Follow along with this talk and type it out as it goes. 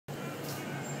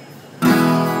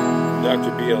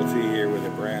Dr. BLT here with a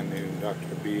brand new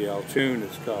Dr. BL tune.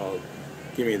 It's called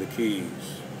Gimme the Keys.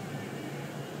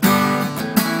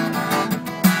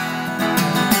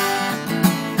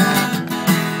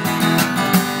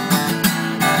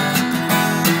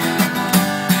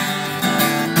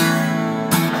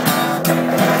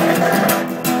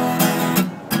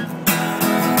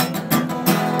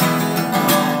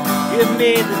 Give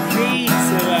me the keys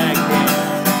so I can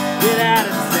get out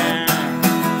of town.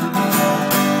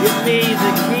 Give me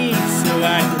the keys so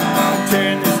I can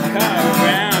turn this car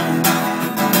around.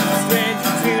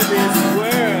 Stranger to this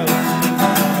world,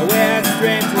 where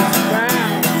strangers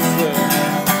found. So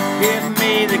give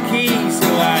me the keys so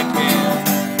I can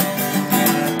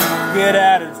get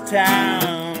out of town.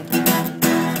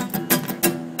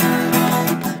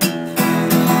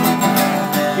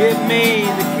 Give me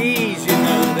the keys, you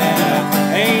know that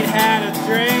I ain't had a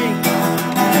drink.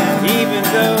 Even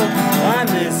though on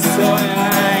this soil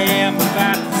I am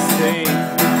about to sink.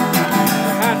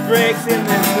 Heartbreaks in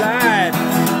this life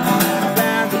are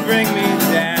bound to bring me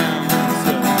down.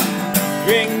 So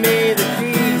bring me the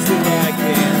keys so I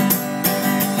can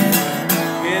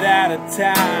get out of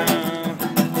town.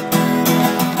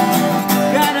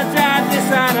 Gotta drive this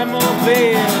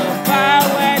automobile far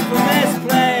away from this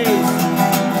place.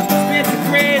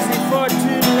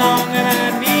 And I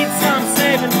need some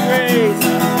saving grace.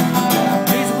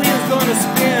 These wheels gonna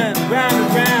spin round and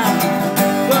round,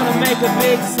 gonna make a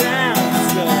big sound.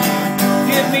 So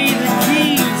give me the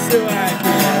keys so I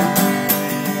can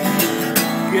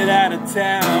get out of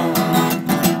town.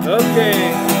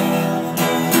 Okay.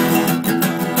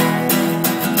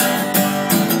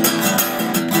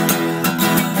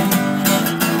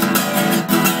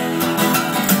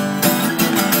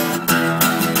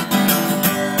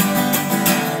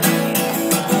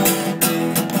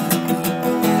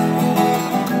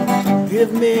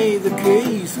 Give me the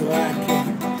keys so I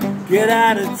can get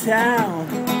out of town.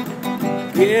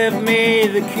 Give me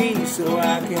the keys so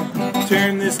I can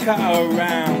turn this car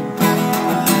around.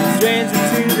 Stranger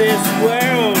to this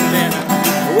world and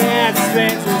where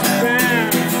strangers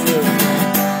found. So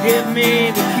give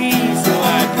me the keys so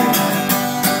I can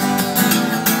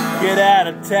get out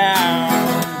of town.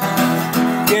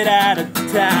 Get out of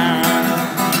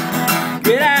town.